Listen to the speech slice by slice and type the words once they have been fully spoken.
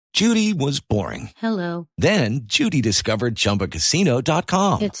Judy was boring. Hello. Then Judy discovered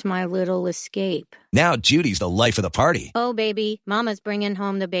ChumbaCasino.com. It's my little escape. Now Judy's the life of the party. Oh, baby, mama's bringing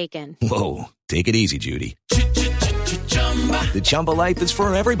home the bacon. Whoa, take it easy, Judy. The Chumba life is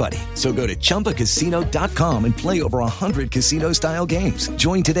for everybody. So go to ChumbaCasino.com and play over 100 casino-style games.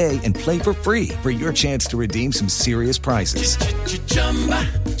 Join today and play for free for your chance to redeem some serious prizes.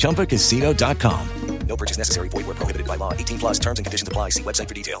 ChumbaCasino.com. No purchase necessary. Void where prohibited by law. 18 plus terms and conditions apply. See website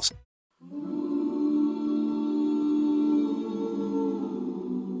for details.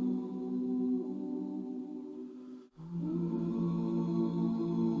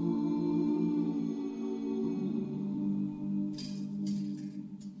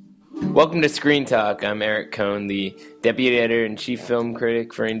 Welcome to Screen Talk. I'm Eric Cohn, the Deputy Editor and Chief Film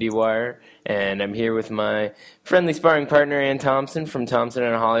Critic for IndieWire, and I'm here with my friendly sparring partner, Ann Thompson from Thompson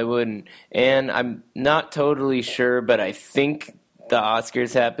and Hollywood. And I'm not totally sure, but I think the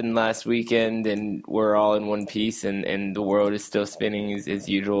Oscars happened last weekend, and we're all in one piece, and the world is still spinning as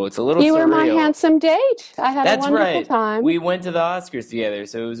usual. It's a little surreal. You were my handsome date. I had a wonderful time. We went to the Oscars together,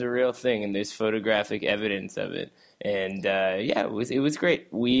 so it was a real thing, and there's photographic evidence of it. And yeah, it was great.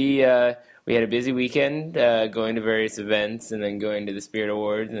 We had a busy weekend going to various events and then going to the Spirit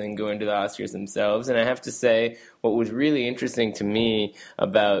Awards and then going to the Oscars themselves. And I have to say, what was really interesting to me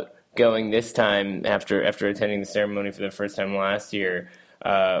about going this time after attending the ceremony for the first time last year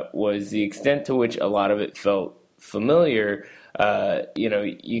was the extent to which a lot of it felt familiar.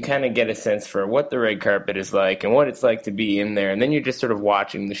 You kind of get a sense for what the red carpet is like and what it's like to be in there. And then you're just sort of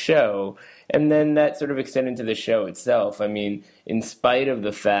watching the show. And then that sort of extended to the show itself. I mean, in spite of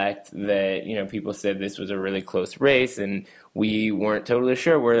the fact that, people said this was a really close race and we weren't totally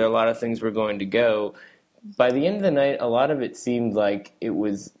sure where a lot of things were going to go, by the end of the night, a lot of it seemed like it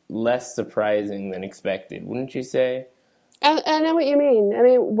was less surprising than expected, wouldn't you say? I know what you mean. I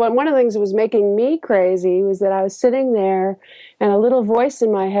mean, one of the things that was making me crazy was that I was sitting there and a little voice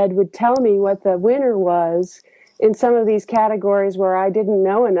in my head would tell me what the winner was in some of these categories where I didn't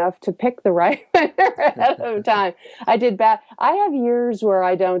know enough to pick the right winner ahead of time. I did bad. I have years where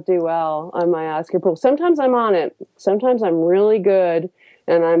I don't do well on my Oscar pool. Sometimes I'm on it. Sometimes I'm really good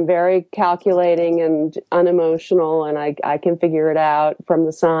and I'm very calculating and unemotional and I can figure it out from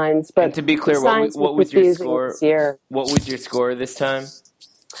the signs. But and to be clear, what was your score? What was your score this time?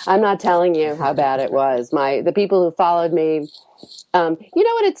 I'm not telling you how bad it was. The people who followed me, you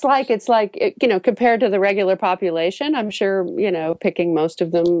know what it's like? It's like, compared to the regular population, I'm sure, picking most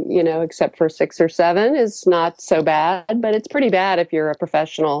of them, except for 6 or 7 is not so bad, but it's pretty bad if you're a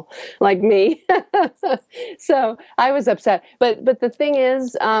professional like me. So I was upset. But the thing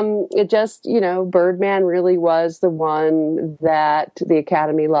is, it just, Birdman really was the one that the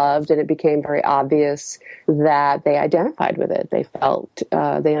Academy loved, and it became very obvious that they identified with it. They felt,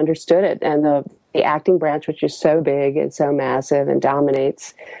 they understood it. And the acting branch, which is so big and so massive and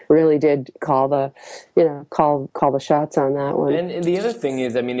dominates, really did call the shots on that one. And the other thing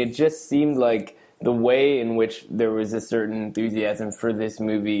is, it just seemed like the way in which there was a certain enthusiasm for this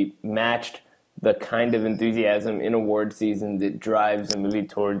movie matched the kind of enthusiasm in award season that drives a movie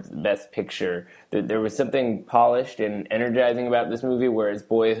towards Best Picture. That there was something polished and energizing about this movie, whereas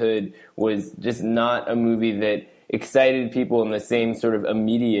Boyhood was just not a movie that excited people in the same sort of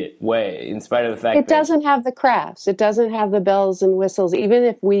immediate way, in spite of the fact that it doesn't have the crafts. It doesn't have the bells and whistles. Even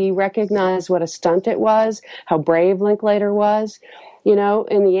if we recognize what a stunt it was, how brave Linklater was, in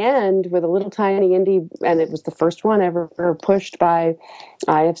the end, with a little tiny indie, and it was the first one ever pushed by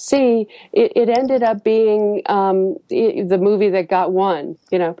IFC, it ended up being the movie that got won,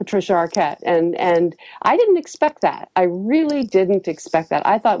 Patricia Arquette. And I didn't expect that. I really didn't expect that.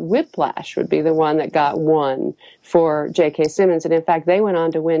 I thought Whiplash would be the one that got won for J.K. Simmons. And in fact, they went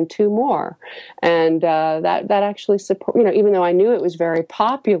on to win 2 more. And that actually support, even though I knew it was very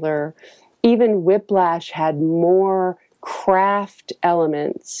popular, even Whiplash had more craft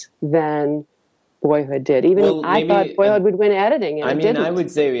elements than Boyhood did. I thought Boyhood would win editing, and it didn't. I would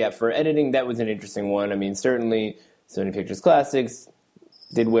say, for editing, that was an interesting one. Certainly Sony Pictures Classics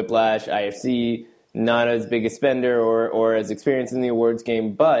did Whiplash, IFC, not as big a spender or as experienced in the awards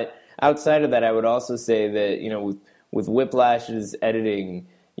game. But outside of that, I would also say that, with Whiplash's editing,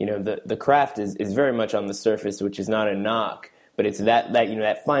 the craft is very much on the surface, which is not a knock. But it's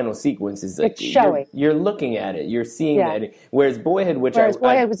that final sequence is like you're looking at it, you're seeing that. Whereas Boyhood,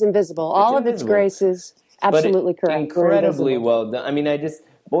 Boyhood was invisible. All of its graces, absolutely correct. Incredibly well done.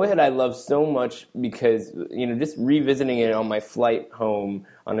 Boyhood I love so much because, just revisiting it on my flight home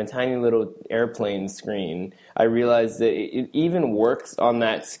on a tiny little airplane screen, I realized that it even works on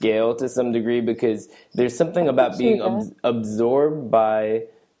that scale to some degree because there's something about being absorbed by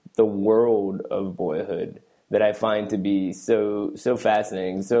the world of Boyhood that I find to be so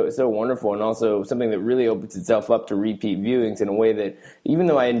fascinating, so wonderful, and also something that really opens itself up to repeat viewings in a way that, even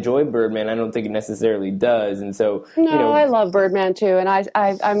though I enjoy Birdman, I don't think it necessarily does. And so, no, I love Birdman too, and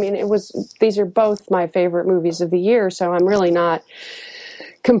I mean, these are both my favorite movies of the year, so I'm really not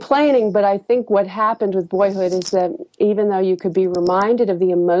complaining. But I think what happened with Boyhood is that even though you could be reminded of the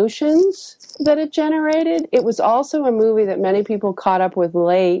emotions that it generated, it was also a movie that many people caught up with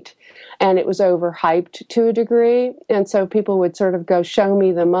late, and it was overhyped to a degree. And so people would sort of go, show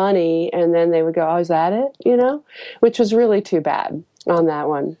me the money, and then they would go, oh, is that it? Which was really too bad on that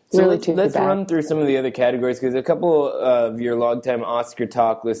one. So really too bad. Let's run through some of the other categories, because a couple of your longtime Oscar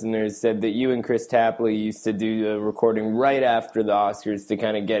Talk listeners said that you and Chris Tapley used to do a recording right after the Oscars to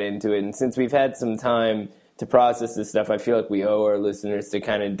kind of get into it. And since we've had some time to process this stuff, I feel like we owe our listeners to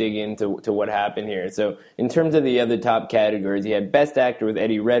kind of dig into what happened here. So in terms of the other top categories, you had Best Actor with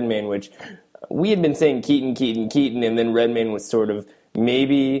Eddie Redmayne, which we had been saying Keaton, and then Redmayne was sort of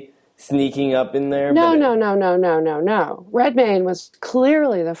maybe sneaking up in there. No. Redmayne was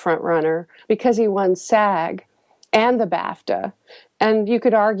clearly the front runner because he won SAG and the BAFTA. And you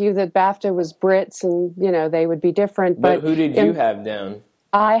could argue that BAFTA was Brits and, they would be different. But who did you have down?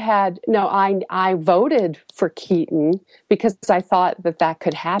 I voted for Keaton because I thought that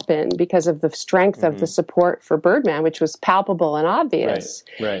could happen because of the strength of the support for Birdman, which was palpable and obvious.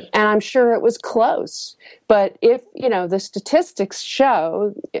 Right. And I'm sure it was close. But if, the statistics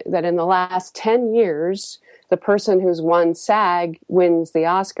show that in the last 10 years, the person who's won SAG wins the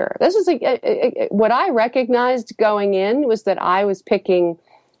Oscar. This is what I recognized going in was that I was picking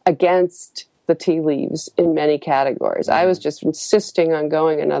against the tea leaves in many categories. I was just insisting on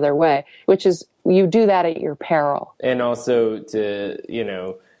going another way, which is you do that at your peril. And also to,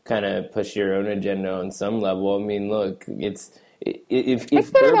 kind of push your own agenda on some level. I mean, look, if it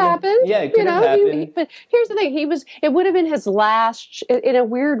could have happened. Yeah, it could have happened. But here's the thing. It would have been his last, in a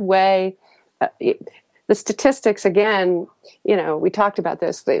weird way, the statistics, again, we talked about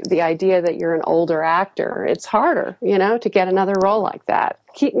this, the idea that you're an older actor, it's harder, to get another role like that.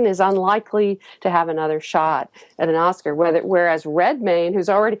 Keaton is unlikely to have another shot at an Oscar, whereas Redmayne, his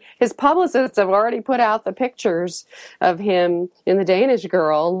publicists have already put out the pictures of him in The Danish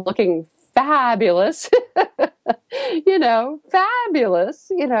Girl looking fabulous,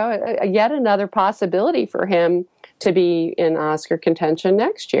 fabulous, yet another possibility for him to be in Oscar contention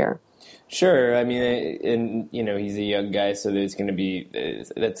next year. Sure. I mean, and he's a young guy, so that's going to be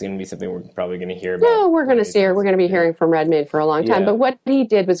something we're probably going to hear about. No, we're going to see her. We're going to be hearing from Redmayne for a long time. Yeah. But what he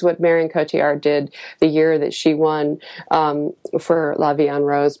did was what Marion Cotillard did the year that she won for La Vie en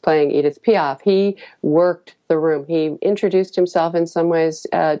Rose, playing Edith Piaf. He worked the room. He introduced himself in some ways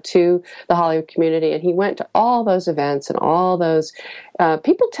to the Hollywood community, and he went to all those events and all those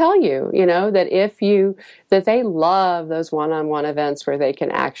people tell you, that they love those one-on-one events where they can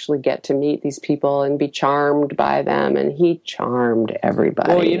actually get to meet these people and be charmed by them, and he charmed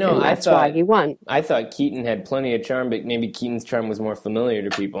everybody. Well, and that's why he won. I thought Keaton had plenty of charm, but maybe Keaton's charm was more familiar to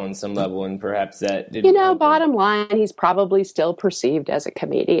people on some level, and perhaps that didn't bottom line, he's probably still perceived as a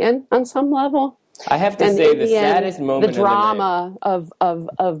comedian on some level. I have to say the saddest moment the drama of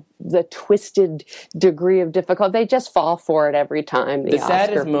the twisted degree of difficulty, they just fall for it every time. The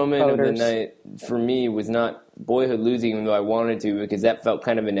saddest moment of the night for me was not Boyhood losing, even though I wanted to, because that felt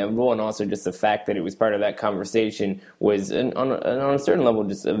kind of inevitable, and also just the fact that it was part of that conversation was, on a certain level,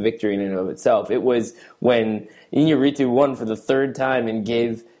 just a victory in and of itself. It was when Iñárritu won for the third time and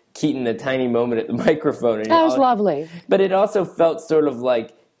gave Keaton a tiny moment at the microphone. That was lovely. But it also felt sort of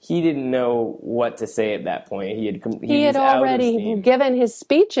like he didn't know what to say at that point. He had already given his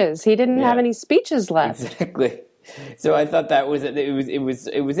speeches. He didn't have any speeches left. Exactly. So I thought that was it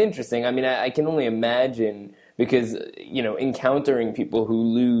was interesting. I mean, I can only imagine, because encountering people who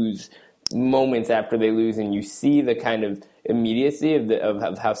lose moments after they lose, and you see the kind of immediacy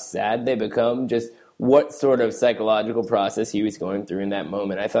of how sad they become, just what sort of psychological process he was going through in that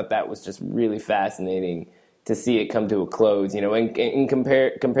moment. I thought that was just really fascinating to see it come to a close, and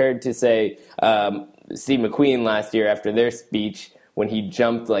compared to, say, Steve McQueen last year after their speech when he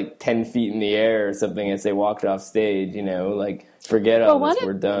jumped like 10 feet in the air or something as they walked off stage, forget all this,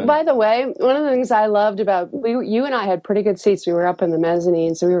 we're done. By the way, one of the things I loved about, you and I had pretty good seats. We were up in the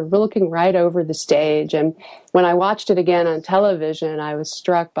mezzanine, so we were looking right over the stage. And when I watched it again on television, I was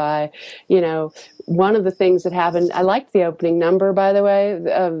struck by, one of the things that happened. I liked the opening number, by the way.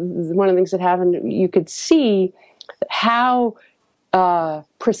 One of the things that happened, you could see how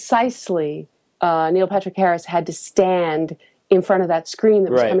precisely Neil Patrick Harris had to stand in front of that screen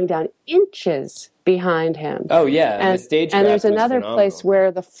that was coming down inches behind him. Oh yeah, and the stage. And there's was another phenomenal. place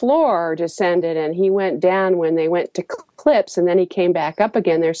where the floor descended and he went down when they went to clips, and then he came back up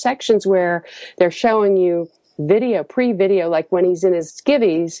again. There's sections where they're showing you pre-video, like when he's in his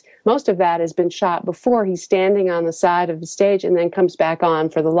skivvies. Most of that has been shot before he's standing on the side of the stage and then comes back on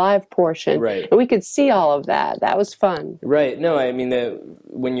for the live portion. Right. And we could see all of that. That was fun. Right. No, I mean,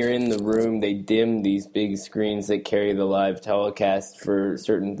 when you're in the room, they dim these big screens that carry the live telecast for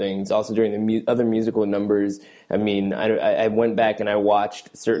certain things. Also during the other musical numbers, I mean, I went back and I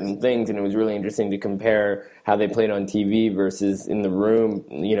watched certain things, and it was really interesting to compare how they played on TV versus in the room.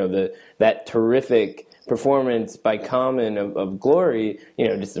 You know, that terrific performance by Common of Glory, you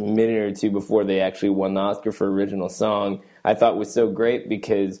know, just a minute or two before they actually won the Oscar for original song, I thought was so great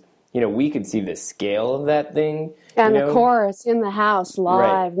because, you know, we could see the scale of that thing. And the chorus in the house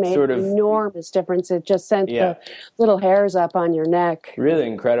live made an enormous difference. It just sent the little hairs up on your neck. Really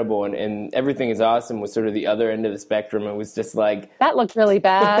incredible. And Everything Is Awesome was sort of the other end of the spectrum. It was just like... That looked really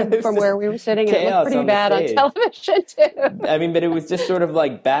bad from where we were sitting. It looked pretty bad on television, too. I mean, but it was just sort of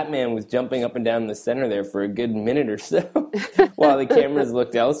like Batman was jumping up and down the center there for a good minute or so while the cameras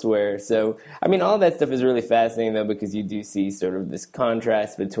looked elsewhere. So, I mean, all that stuff is really fascinating, though, because you do see sort of this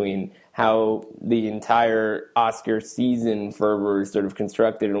contrast between how the entire Oscar season fervor is sort of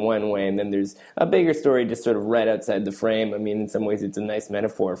constructed in one way, and then there's a bigger story just sort of right outside the frame. I mean, in some ways, it's a nice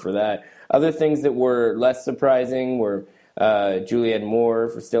metaphor for that. Other things that were less surprising were Julianne Moore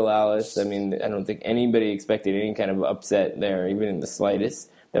for Still Alice. I mean, I don't think anybody expected any kind of upset there, even in the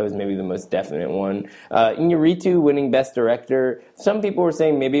slightest. That was maybe the most definite one. Iñárritu winning Best Director. Some people were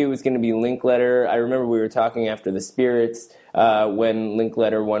saying maybe it was going to be Linklater. I remember we were talking after The Spirits when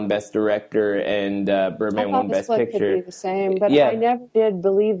Linklater won Best Director and Birdman won Best Picture. Could be the same, but I never did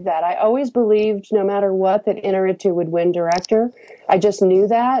believe that. I always believed, no matter what, that Iñárritu would win Director. I just knew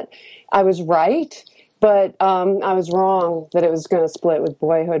that. I was right. But I was wrong that it was going to split with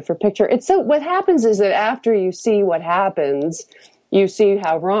Boyhood for Picture. What happens is that after you see what happens, you see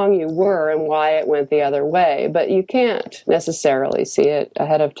how wrong you were and why it went the other way, but you can't necessarily see it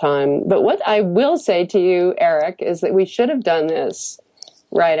ahead of time. But what I will say to you, Eric, is that we should have done this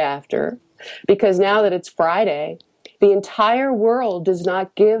right after, because now that it's Friday, the entire world does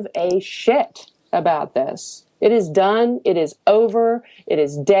not give a shit about this. It is done. It is over. It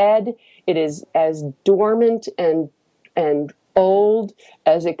is dead. It is as dormant and old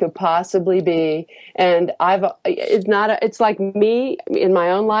as it could possibly be. And it's like me in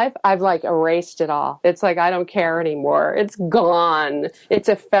my own life, I've like erased it all. It's like I don't care anymore. It's gone. It's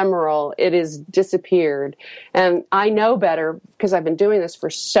ephemeral. It is disappeared. And I know better because I've been doing this for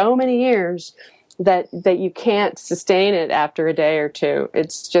so many years that you can't sustain it after a day or two.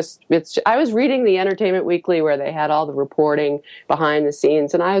 I was reading the Entertainment Weekly where they had all the reporting behind the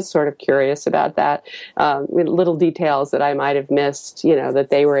scenes, and I was sort of curious about that, little details that I might have missed, that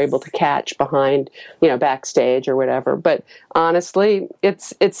they were able to catch behind, backstage or whatever. But honestly,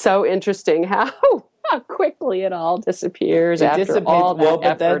 it's so interesting how quickly it all disappears after all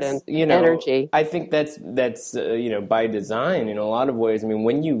that effort and energy. I think that's by design in a lot of ways. I mean,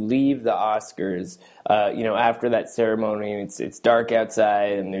 when you leave the Oscars, after that ceremony, and it's dark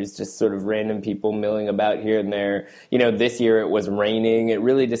outside, and there's just sort of random people milling about here and there. This year it was raining. It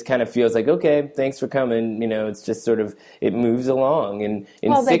really just kind of feels like, okay, thanks for coming. It's just sort of, it moves along, and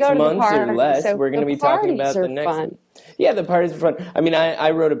in 6 months or less, we're going to be talking about the next one. Yeah, the parties are fun. I mean,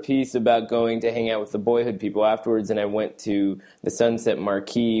 I wrote a piece about going to hang out with the Boyhood people afterwards, and I went to the Sunset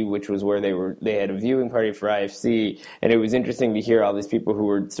Marquee, which was where they had a viewing party for IFC, and it was interesting to hear all these people who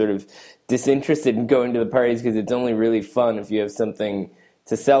were sort of disinterested in going to the parties because it's only really fun if you have something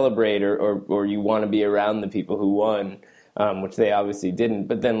to celebrate or you want to be around the people who won. Which they obviously didn't.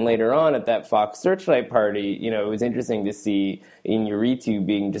 But then later on at that Fox Searchlight party, it was interesting to see Iñárritu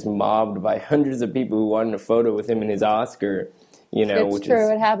being just mobbed by hundreds of people who wanted a photo with him and his Oscar. It's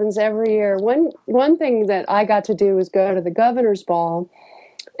true. It happens every year. One thing that I got to do was go to the Governor's Ball,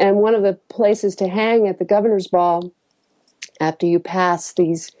 and one of the places to hang at the Governor's Ball, after you pass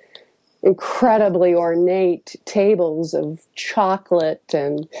these incredibly ornate tables of chocolate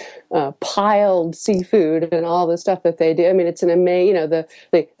and piled seafood and all the stuff that they do. I mean, it's an amazing,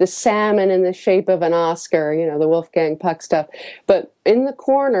 the salmon in the shape of an Oscar, the Wolfgang Puck stuff. But in the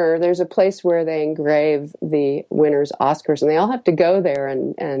corner, there's a place where they engrave the winners' Oscars, and they all have to go there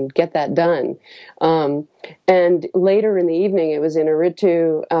and get that done. And later in the evening, it was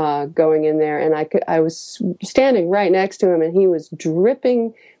Iñárritu going in there, and I was standing right next to him, and he was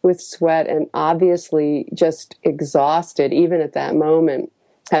dripping with sweat and obviously just exhausted, even at that moment,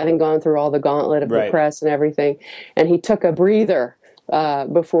 having gone through all the gauntlet of the press and everything. And he took a breather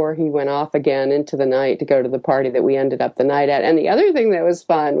before he went off again into the night to go to the party that we ended up the night at. And the other thing that was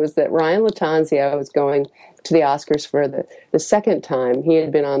fun was that Ryan Lattanzio was going to the Oscars for the second time. He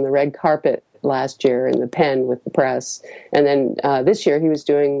had been on the red carpet last year in the pen with the press. And then this year he was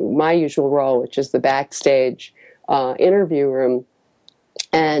doing my usual role, which is the backstage interview room.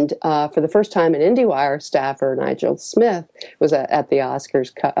 And for the first time, an IndieWire staffer, Nigel Smith, was at the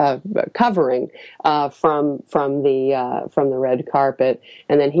Oscars covering from the red carpet,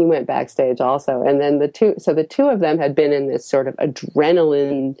 and then he went backstage also. And then the two of them had been in this sort of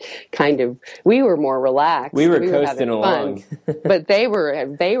adrenaline kind of. We were more relaxed. We were coasting along, but they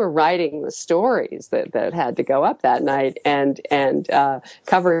were writing the stories that had to go up that night and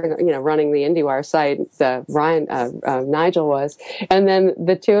covering, running the IndieWire site. Nigel was, and then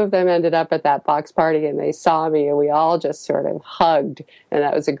the two of them ended up at that box party, and they saw me, and we all just sort of hugged, and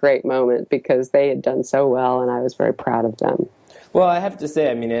that was a great moment because they had done so well, and I was very proud of them. Well, I have to say,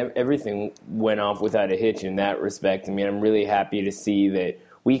 I mean, everything went off without a hitch in that respect. I mean, I'm really happy to see that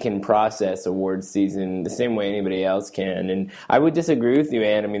we can process awards season the same way anybody else can. And I would disagree with you,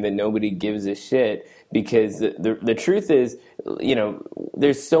 Anne, I mean, that nobody gives a shit, because the truth is,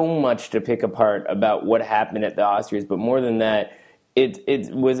 there's so much to pick apart about what happened at the Oscars, but more than that, it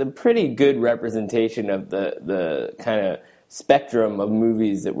was a pretty good representation of the kind of spectrum of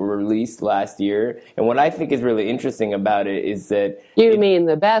movies that were released last year. And what I think is really interesting about it is that... You mean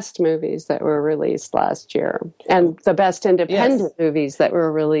the best movies that were released last year, and the best independent movies that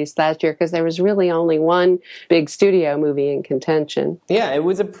were released last year, because there was really only one big studio movie in contention. Yeah, it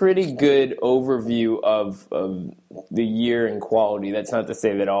was a pretty good overview of the year in quality. That's not to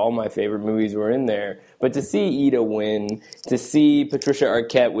say that all my favorite movies were in there, but to see Ida win, to see Patricia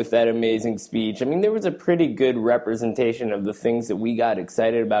Arquette with that amazing speech, I mean, there was a pretty good representation of the things that we got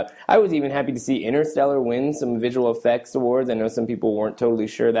excited about. I was even happy to see Interstellar win some visual effects awards. I know some people weren't totally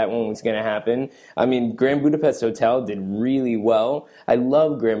sure that one was going to happen. I mean, Grand Budapest Hotel did really well. I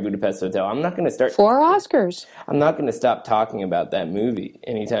love Grand Budapest Hotel. I'm not going to start... 4 Oscars. I'm not going to stop talking about that movie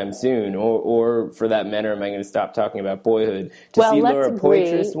anytime soon, or for that matter, am I going to stop talking about Boyhood? To see Laura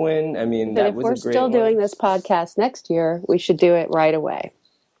Poitras win, I mean, that was a great one. If we're still doing this podcast next year, we should do it right away.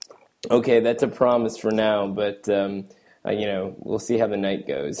 Okay, that's a promise for now, but... we'll see how the night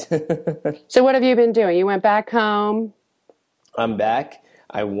goes. So what have you been doing? You went back home? I'm back.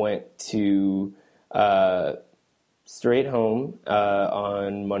 I went to straight home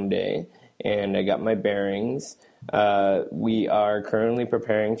on Monday, and I got my bearings. We are currently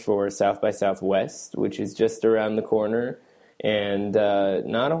preparing for South by Southwest, which is just around the corner, and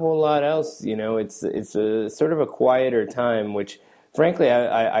not a whole lot else. It's a sort of a quieter time, which... Frankly,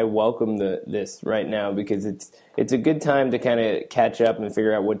 I welcome this right now, because it's a good time to kind of catch up and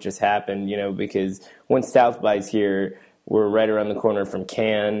figure out what just happened, because once South by's here, we're right around the corner from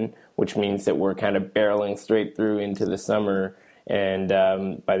Cannes, which means that we're kind of barreling straight through into the summer, and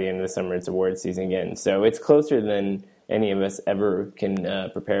by the end of the summer, it's award season again. So it's closer than any of us ever can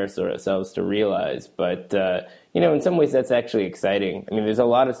prepare ourselves to realize, but... in some ways that's actually exciting. I mean, there's a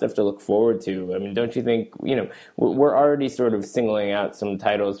lot of stuff to look forward to. I mean, don't you think, we're already sort of singling out some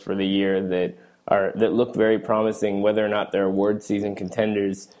titles for the year that look very promising, whether or not they're award season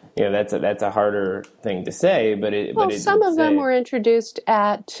contenders. That's a harder thing to say, but some of them were introduced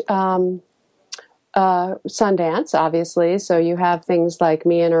at Sundance, obviously. So you have things like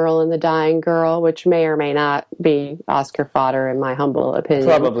Me and Earl and the Dying Girl, which may or may not be Oscar fodder, in my humble opinion.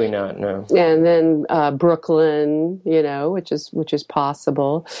 Probably not, no. And then Brooklyn, which is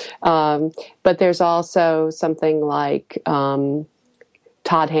possible. But there's also something like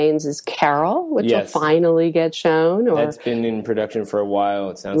Todd Haynes' Carol, which will finally get shown. That's been in production for a while.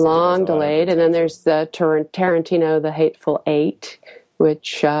 It sounds long delayed. And then there's the Tarantino, The Hateful Eight,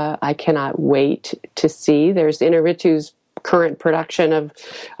 which I cannot wait to see. There's Inarritu's current production of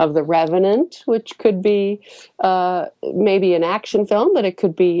The Revenant, which could be maybe an action film, but it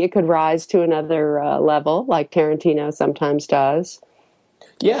could rise to another level, like Tarantino sometimes does.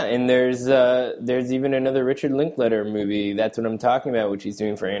 Yeah, and there's even another Richard Linklater movie. That's what I'm talking about, which he's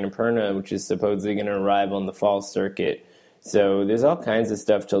doing for Annapurna, which is supposedly going to arrive on the fall circuit. So there's all kinds of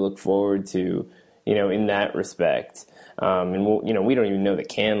stuff to look forward to, in that respect. And we don't even know the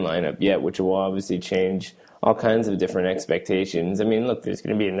Cannes lineup yet, which will obviously change all kinds of different expectations. I mean, look, there's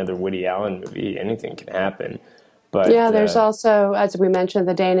going to be another Woody Allen movie. Anything can happen. But there's also, as we mentioned,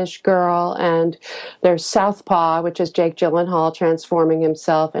 The Danish Girl, and there's Southpaw, which is Jake Gyllenhaal transforming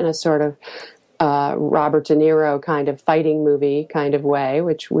himself in a sort of Robert De Niro kind of fighting movie kind of way,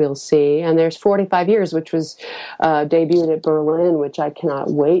 which we'll see. And there's 45 Years, which was debuted at Berlin, which I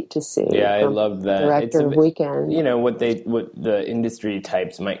cannot wait to see. Yeah, I love that. Director of Weekend. You know, what the industry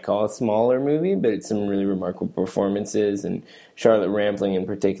types might call a smaller movie, but it's some really remarkable performances, and Charlotte Rampling in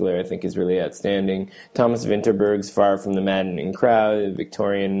particular I think is really outstanding. Thomas Vinterberg's Far from the Maddening Crowd, a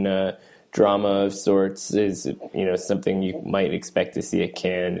Victorian drama of sorts, is, you know, something you might expect to see at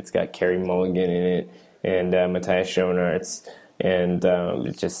Cannes. It's got Carey Mulligan in it and Matthias Schoenaerts, and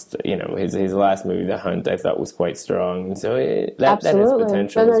just, you know, his last movie, The Hunt, I thought was quite strong. And so that has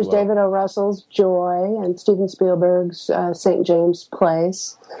potential. Then there's as well. David O. Russell's Joy and Steven Spielberg's St. James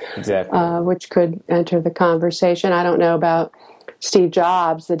Place, Exactly, which could enter the conversation. I don't know about Steve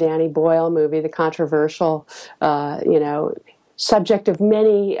Jobs, the Danny Boyle movie, the controversial, you know, subject of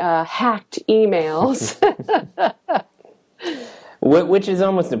many hacked emails. Which is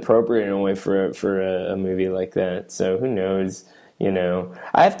almost appropriate in a way for a movie like that. So who knows, you know.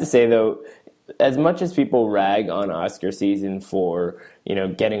 I have to say, though, as much as people rag on Oscar season for, you know,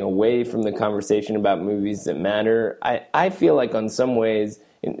 getting away from the conversation about movies that matter, I feel like on some ways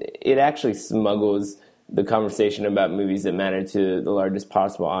it actually smuggles the conversation about movies that matter to the largest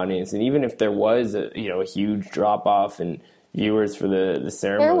possible audience. And even if there was a huge drop-off in viewers for the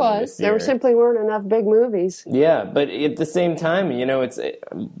ceremony this year. There simply weren't enough big movies. Yeah, but at the same time, you know,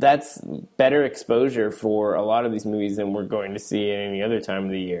 that's better exposure for a lot of these movies than we're going to see at any other time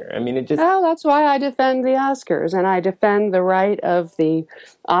of the year. I mean, it just... Well, that's why I defend the Oscars, and I defend the right of the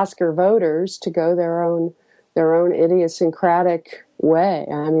Oscar voters to go their own idiosyncratic way.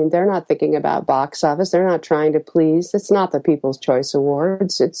 I mean, they're not thinking about box office. They're not trying to please. It's not the People's Choice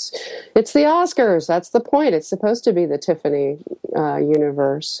Awards. It's the Oscars. That's the point. It's supposed to be the Tiffany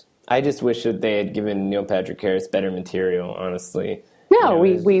universe. I just wish that they had given Neil Patrick Harris better material, honestly. No,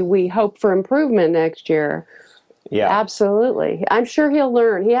 we hope for improvement next year. Yeah, absolutely. I'm sure he'll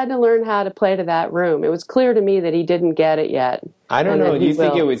learn. He had to learn how to play to that room. It was clear to me that he didn't get it yet. I don't know. Do you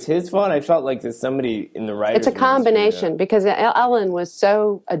think it was his fault? I felt like there's somebody in the writers' It's a combination because Ellen was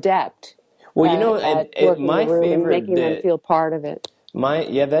so adept. Well, you know, my favorite making them feel part of it.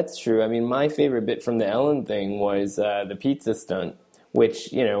 That's true. I mean, my favorite bit from the Ellen thing was the pizza stunt,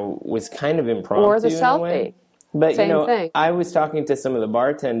 which, you know, was kind of impromptu or the in selfie. A way. But, Same you know, thing. I was talking to some of the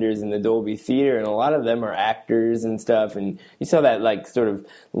bartenders in the Dolby Theater, and a lot of them are actors and stuff, and you saw that, like, sort of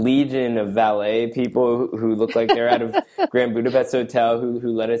legion of valet people who look like they're out of Grand Budapest Hotel who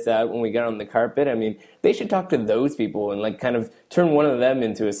let us out when we got on the carpet. I mean, they should talk to those people and, like, kind of turn one of them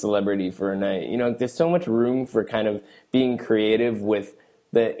into a celebrity for a night. You know, there's so much room for kind of being creative with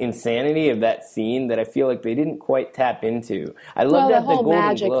the insanity of that scene that I feel like they didn't quite tap into. I loved that the whole Golden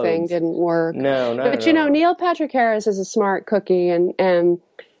magic Globes thing didn't work. No, not But you know, Neil Patrick Harris is a smart cookie, and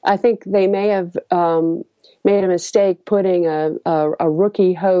I think they may have made a mistake putting a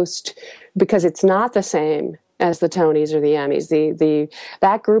rookie host because it's not the same as the Tonys or the Emmys.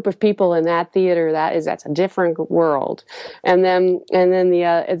 That group of people in that theater, that's a different world. And then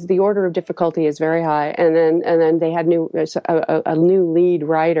the order of difficulty is very high. And then they had a new lead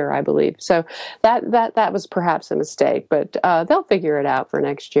writer, I believe. So that was perhaps a mistake, but they'll figure it out for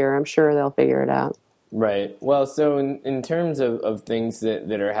next year. I'm sure they'll figure it out. Right. Well, so in terms of things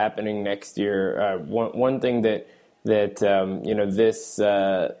that are happening next year, one thing that you know, this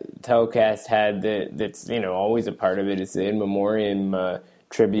telecast had that's, you know, always a part of it is the In Memoriam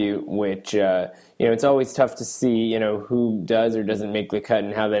tribute, which, you know, it's always tough to see, you know, who does or doesn't make the cut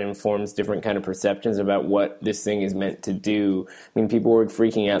and how that informs different kind of perceptions about what this thing is meant to do. I mean, people were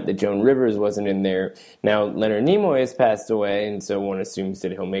freaking out that Joan Rivers wasn't in there. Now, Leonard Nimoy has passed away, and so one assumes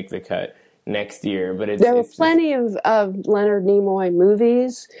that he'll make the cut next year, but there were plenty of Leonard Nimoy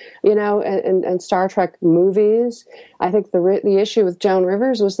movies, you know, and Star Trek movies. I think the issue with Joan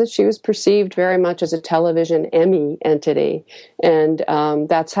Rivers was that she was perceived very much as a television Emmy entity, and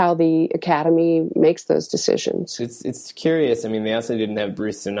that's how the Academy makes those decisions. It's curious. I mean, they also didn't have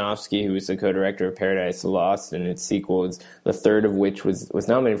Bruce Sinofsky, who was the co-director of Paradise Lost and its sequels, the third of which was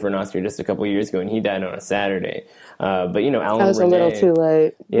nominated for an Oscar just a couple of years ago, and he died on a Saturday. But, you know, Alan Renee... That was a little too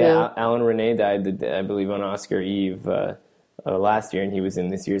late. Yeah, Alan Renee died, I believe, on Oscar Eve last year, and he was in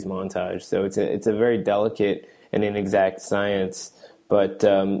this year's montage. So it's a very delicate and inexact science. But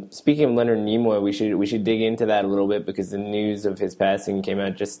speaking of Leonard Nimoy, we should dig into that a little bit because the news of his passing came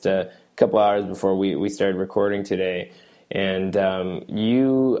out just a couple hours before we started recording today. And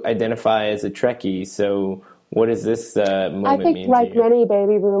you identify as a Trekkie, so What does this moment I think, mean like to you? many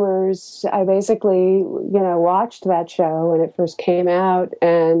baby boomers, I basically, watched that show when it first came out,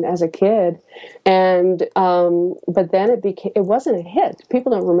 and as a kid, and but then it wasn't a hit.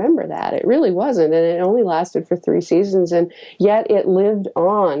 People don't remember that. It really wasn't, and it only lasted for 3 seasons, and yet it lived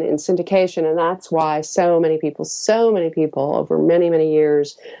on in syndication, and that's why so many people over many, many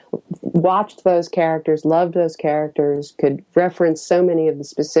years watched those characters, loved those characters, could reference so many of the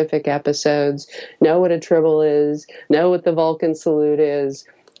specific episodes, know what a tribble is, know what the Vulcan salute is,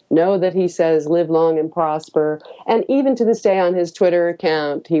 know that he says live long and prosper. And even to this day on his Twitter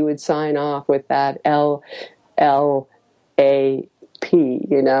account, he would sign off with that LLAP,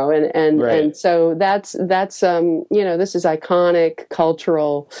 Right. and so that's this is iconic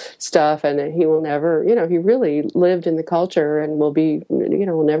cultural stuff, and he will never, he really lived in the culture and will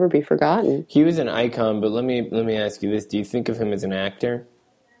never be forgotten. He was an icon, but let me ask you this: do you think of him as an actor?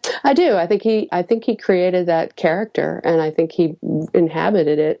 I do. I think he created that character, and I think he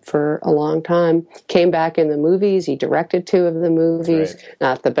inhabited it for a long time. Came back in the movies. He directed 2 of the movies, Right.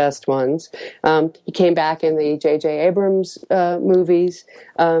 not the best ones. He came back in the J.J. Abrams movies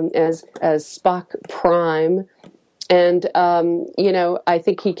as Spock Prime. And, I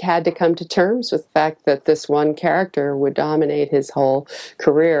think he had to come to terms with the fact that this one character would dominate his whole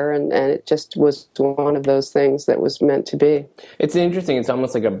career, and it just was one of those things that was meant to be. It's interesting. It's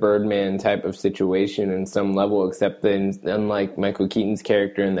almost like a Birdman type of situation in some level, except that unlike Michael Keaton's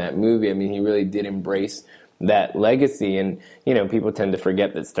character in that movie, I mean, he really did embrace that legacy. And, people tend to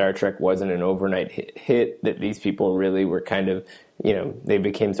forget that Star Trek wasn't an overnight hit, that these people really were kind of, they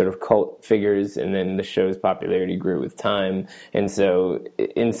became sort of cult figures, and then the show's popularity grew with time. And so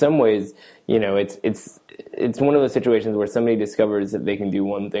in some ways, it's one of those situations where somebody discovers that they can do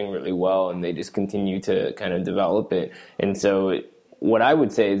one thing really well, and they just continue to kind of develop it. And so what I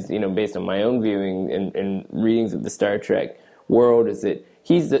would say is, based on my own viewing and readings of the Star Trek world, is that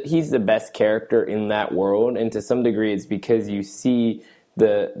he's the best character in that world, and to some degree it's because you see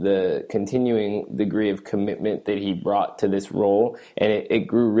the continuing degree of commitment that he brought to this role, and it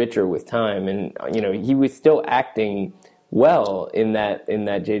grew richer with time. And he was still acting well in that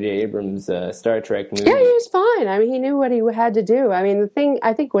J.J. Abrams Star Trek movie. Yeah, he was fine. I mean, he knew what he had to do. I mean,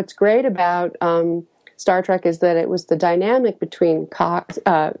 I think what's great about Star Trek is that it was the dynamic between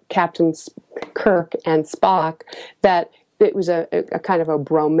Captain Kirk and Spock that it was a kind of a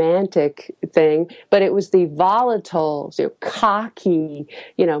bromantic thing, but it was the volatile, cocky,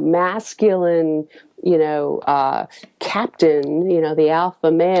 masculine, captain, the alpha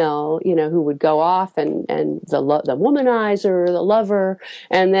male, who would go off and the womanizer, the lover,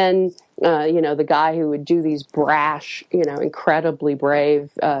 and then the guy who would do these brash, incredibly brave,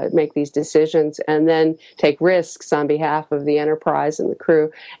 make these decisions, and then take risks on behalf of the Enterprise and the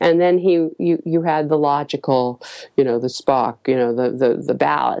crew. And then you had the logical, the Spock, the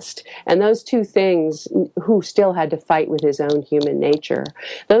ballast, and those 2 things, who still had to fight with his own human nature.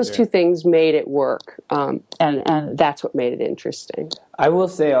 Those 2 things made it work, and that's what made it interesting. I will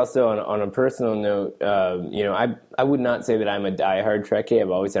say also on a personal note, I would not say that I'm a diehard Trekkie.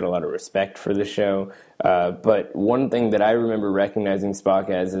 I've always had a lot of respect for the show. But one thing that I remember recognizing Spock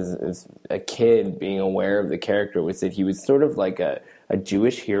as a kid, being aware of the character, was that he was sort of like a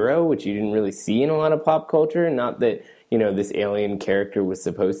Jewish hero, which you didn't really see in a lot of pop culture. Not that, this alien character was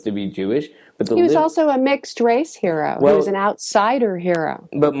supposed to be Jewish, but he was also a mixed race hero. He was an outsider hero.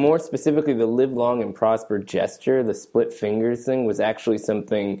 But more specifically, the live long and prosper gesture, the split fingers thing, was actually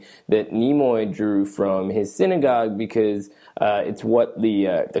something that Nimoy drew from his synagogue, because it's what the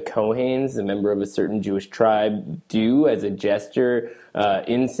Kohanes, a member of a certain Jewish tribe, do as a gesture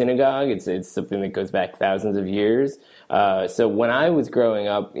in synagogue. It's something that goes back thousands of years. So when I was growing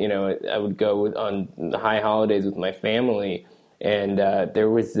up, I would go on the high holidays with my family, and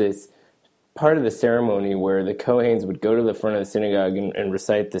there was this part of the ceremony where the Kohanes would go to the front of the synagogue and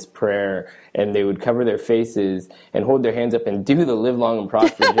recite this prayer, and they would cover their faces and hold their hands up and do the live long and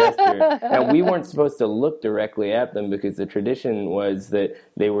prosper gesture. Now, we weren't supposed to look directly at them, because the tradition was that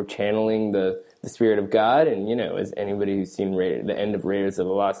they were channeling the Spirit of God, and, as anybody who's seen the end of Raiders of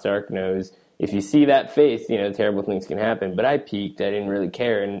the Lost Ark knows, if you see that face, terrible things can happen. But I peeked. I didn't really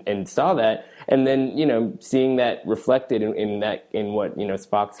care, and saw that. And then, seeing that reflected in what,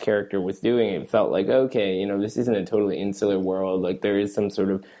 Spock's character was doing, it felt like, okay, this isn't a totally insular world. Like, there is some sort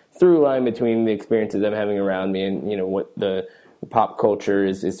of through line between the experiences I'm having around me and, what the pop culture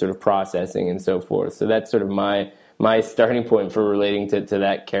is sort of processing and so forth. So that's sort of my starting point for relating to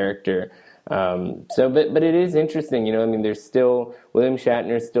that character. But it is interesting, there's still, William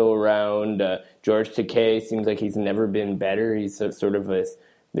Shatner's still around, George Takei seems like he's never been better. He's sort of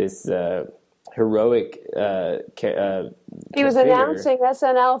this heroic. He was figure. announcing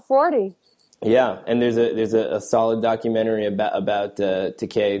SNL 40. Yeah, and there's a solid documentary about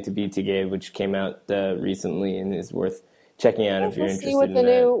Takei to be Takei, which came out recently and is worth checking out if you're interested what in the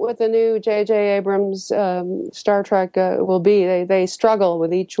that. What the new J.J. Abrams Star Trek will be. They struggle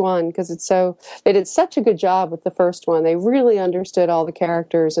with each one because they did such a good job with the first one. They really understood all the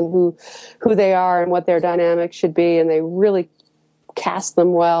characters and who they are and what their dynamics should be, and they really cast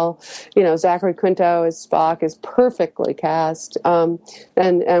them well. Zachary Quinto as Spock is perfectly cast, and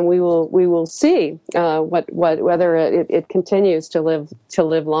we will see whether it continues to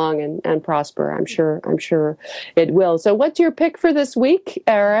live long and prosper. I'm sure it will. So, what's your pick for this week,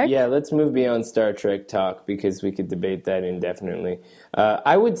 Eric? Yeah, let's move beyond Star Trek talk because we could debate that indefinitely.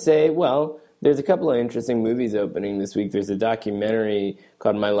 I would say, well, there's a couple of interesting movies opening this week. There's a documentary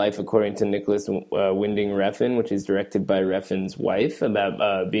called My Life According to Nicholas Winding Refn, which is directed by Refn's wife,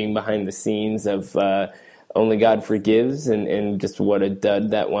 about being behind the scenes of Only God Forgives and just what a dud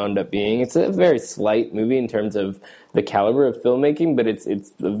that wound up being. It's a very slight movie in terms of the caliber of filmmaking, but it's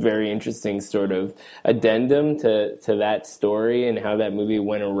a very interesting sort of addendum to that story and how that movie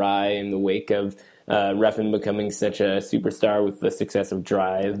went awry in the wake of Refn becoming such a superstar with the success of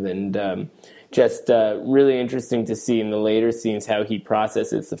Drive, and just really interesting to see in the later scenes how he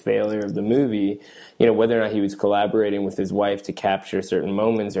processes the failure of the movie. Whether or not he was collaborating with his wife to capture certain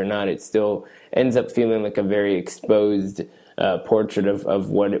moments or not, it still ends up feeling like a very exposed portrait of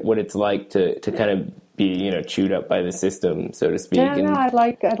what it's like to kind of be chewed up by the system, so to speak. Yeah, no, I'd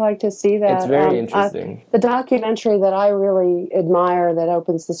like to see that. It's very interesting. The documentary that I really admire that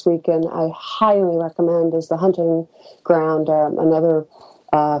opens this weekend, I highly recommend, is The Hunting Ground, another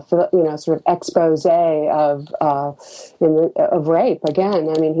sort of expose of rape. Again,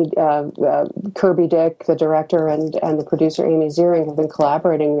 I mean, Kirby Dick, the director, and the producer Amy Ziering have been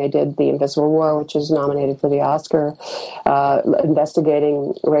collaborating. They did The Invisible War, which is nominated for the Oscar,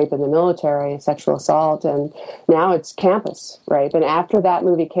 investigating rape in the military, sexual assault, and now it's campus rape. And after that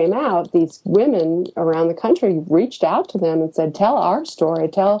movie came out, these women around the country reached out to them and said, "Tell our story.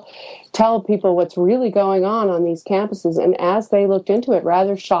 Tell people what's really going on these campuses." And as they looked into it,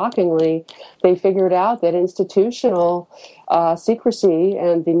 rather shockingly, they figured out that institutional secrecy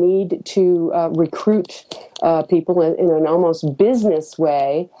and the need to recruit people in an almost business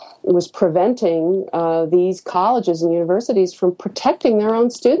way was preventing these colleges and universities from protecting their own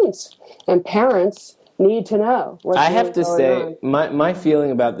students. And parents need to know what's I have to say, on. my feeling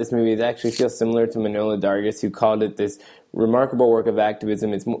about this movie is actually feels similar to Manohla Dargis, who called it this remarkable work of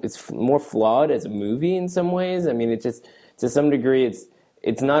activism. It's more flawed as a movie in some ways. I mean, it just, to some degree,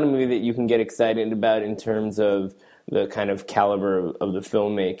 it's not a movie that you can get excited about in terms of the kind of caliber of the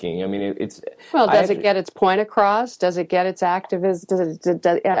filmmaking. I mean, does it get its point across? Does it get its activism?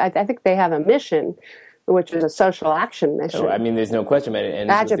 I think they have a mission, which is a social action mission. Oh, I mean, there's no question about it. It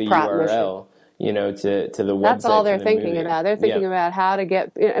ends with the URL. Mission. To the website. That's all they're thinking about. They're thinking about how to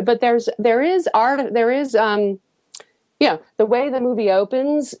get. But there is art. There is the way the movie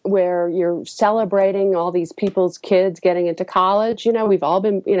opens, where you're celebrating all these people's kids getting into college. We've all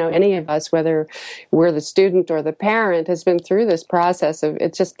been. Any of us, whether we're the student or the parent, has been through this process of.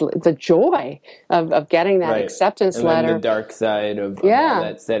 It's just the joy of getting that acceptance and letter. Then the dark side of all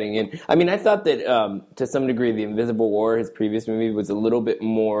that setting in. I mean, I thought that to some degree, The Invisible War, his previous movie, was a little bit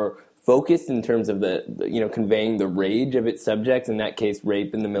more focused in terms of the conveying the rage of its subjects, in that case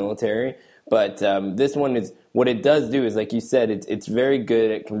rape in the military. But this one is, what it does do is, like you said, it's very good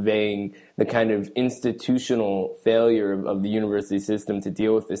at conveying the kind of institutional failure of the university system to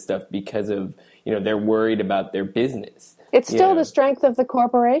deal with this stuff because of, they're worried about their business. It's still the strength of the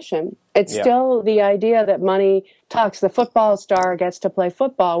corporation. It's still the idea that money talks. The football star gets to play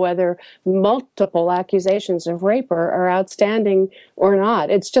football, whether multiple accusations of rape are outstanding or not.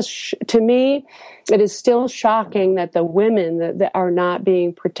 It's just, to me, it is still shocking that the women that are not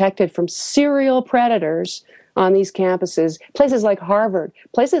being protected from serial predators on these campuses, places like Harvard,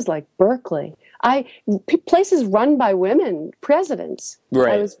 places like Berkeley, places run by women presidents.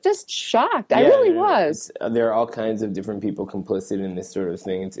 Right. I was just shocked. I really was. There are all kinds of different people complicit in this sort of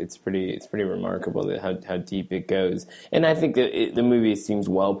thing. It's pretty remarkable that how deep it goes. And I think that the movie seems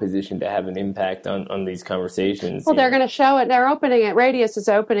well positioned to have an impact on these conversations. Well, they're going to show it. They're opening it. Radius is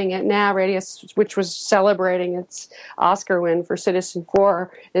opening it now. Radius, which was celebrating its Oscar win for Citizenfour,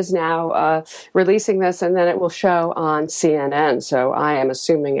 is now releasing this, and then it will show on CNN. So I am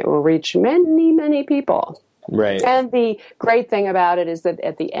assuming it will reach many people. Right. And the great thing about it is that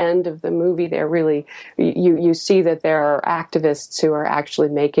at the end of the movie, they're really, you see that there are activists who are actually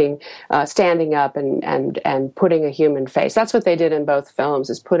standing up and putting a human face. That's what they did in both films,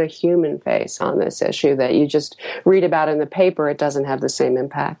 is put a human face on this issue that you just read about in the paper. It doesn't have the same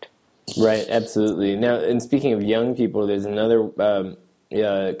impact. Right, absolutely. Now, and speaking of young people, there's another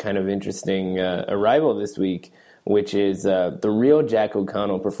kind of interesting arrival this week, which is the real Jack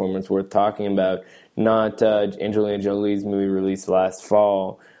O'Connell performance worth talking about. Not Angelina Jolie's movie released last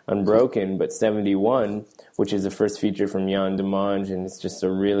fall, Unbroken, but 71, which is the first feature from Yann Demange, and it's just a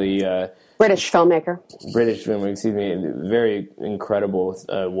really... British filmmaker, very incredible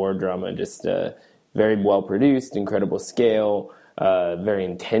war drama, just very well produced, incredible scale, very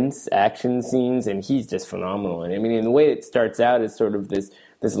intense action scenes, and he's just phenomenal. And I mean, the way it starts out is sort of this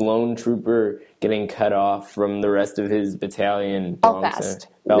lone trooper getting cut off from the rest of his battalion. Belfast.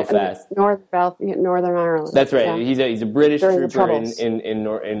 Northern Ireland. That's right. Yeah. He's a British During trooper in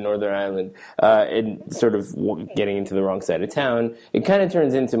Northern Ireland, and sort of getting into the wrong side of town. It kind of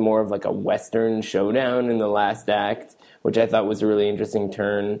turns into more of like a Western showdown in the last act, which I thought was a really interesting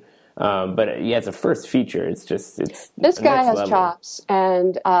turn. But yeah, it's a first feature. It's this guy has chops,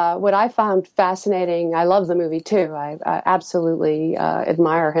 and what I found fascinating. I love the movie too. I absolutely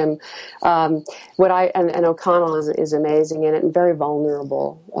admire him. And O'Connell is amazing in it and very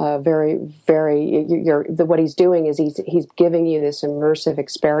vulnerable. Very. What he's doing is he's giving you this immersive,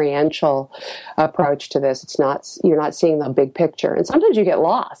 experiential approach to this. You're not seeing the big picture, and sometimes you get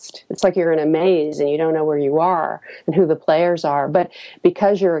lost. It's like you're in a maze and you don't know where you are and who the players are. But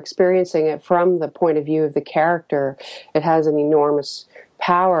because you're experiencing it from the point of view of the character, it has an enormous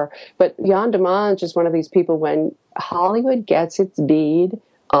power. But Yann Demange is one of these people, when Hollywood gets its bead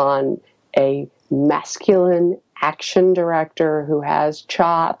on a masculine action director who has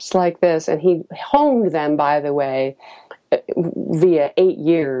chops like this, and he honed them, by the way, via 8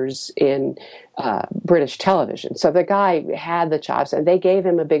 years in British television. So the guy had the chops, and they gave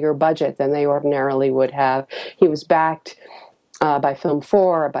him a bigger budget than they ordinarily would have. He was backed by Film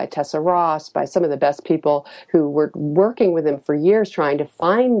 4, by Tessa Ross, by some of the best people who were working with him for years trying to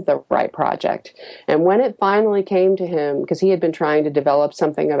find the right project. And when it finally came to him, because he had been trying to develop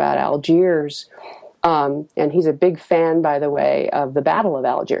something about Algiers, and he's a big fan, by the way, of the Battle of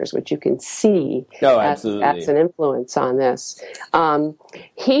Algiers, which you can see as an influence on this.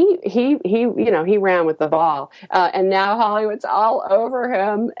 He ran with the ball, and now Hollywood's all over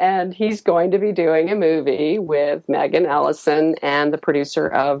him, and he's going to be doing a movie with Megan Ellison and the producer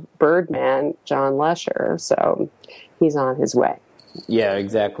of Birdman, John Lesher. So he's on his way. Yeah,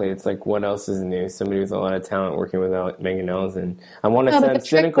 exactly. It's like, what else is new? Somebody with a lot of talent working with Megan Ellison. I want to sound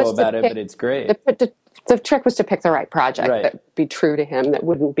cynical about it, but it's great. The trick was to pick the right project that would be true to him, that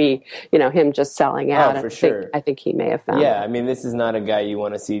wouldn't be, him just selling out. Oh, for sure. I think he may have found I mean, this is not a guy you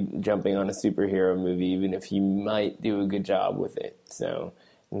want to see jumping on a superhero movie, even if he might do a good job with it. So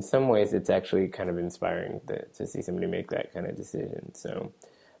in some ways, it's actually kind of inspiring to see somebody make that kind of decision. So,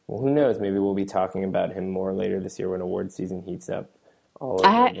 well, who knows? Maybe we'll be talking about him more later this year when award season heats up.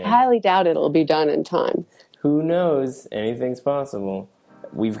 I highly doubt it'll be done in time. Who knows? Anything's possible.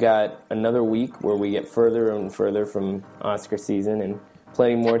 We've got another week where we get further and further from Oscar season and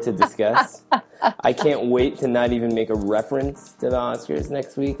plenty more to discuss. I can't wait to not even make a reference to the Oscars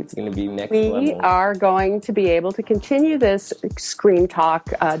next week. It's going to be next level. We are going to be able to continue this Screen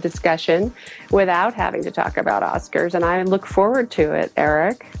Talk discussion without having to talk about Oscars, and I look forward to it,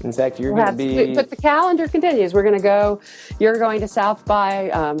 Eric. In fact, you're going to be... But the calendar continues. You're going to South by.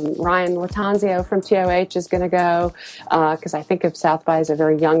 Ryan Latanzio from TOH is going to go, because I think of South by as a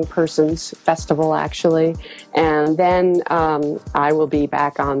very young person's festival, actually. And then I will be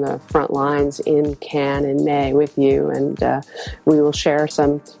back on the front lines in Cannes in May with you, and we will share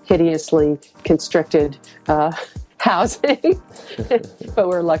some hideously constricted housing. But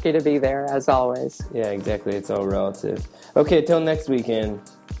we're lucky to be there, as always. Yeah, exactly. It's all relative. Okay, till next weekend.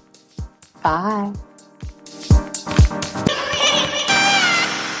 Bye.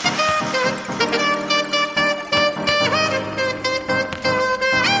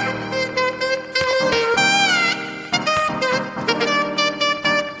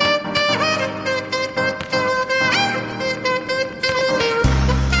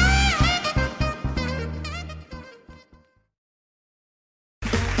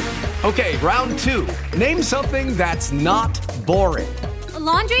 Okay, round two. Name something that's not boring. A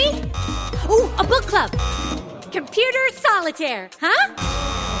laundry? Ooh, a book club. Computer solitaire, huh?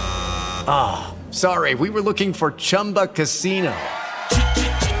 Ah, sorry, we were looking for Chumba Casino.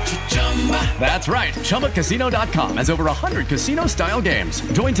 That's right. ChumbaCasino.com has over 100 casino-style games.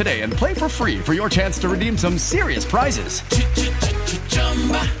 Join today and play for free for your chance to redeem some serious prizes.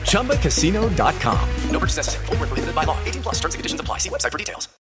 ChumbaCasino.com. No purchase necessary. Void where prohibited by law. 18+. Terms and conditions apply. See website for details.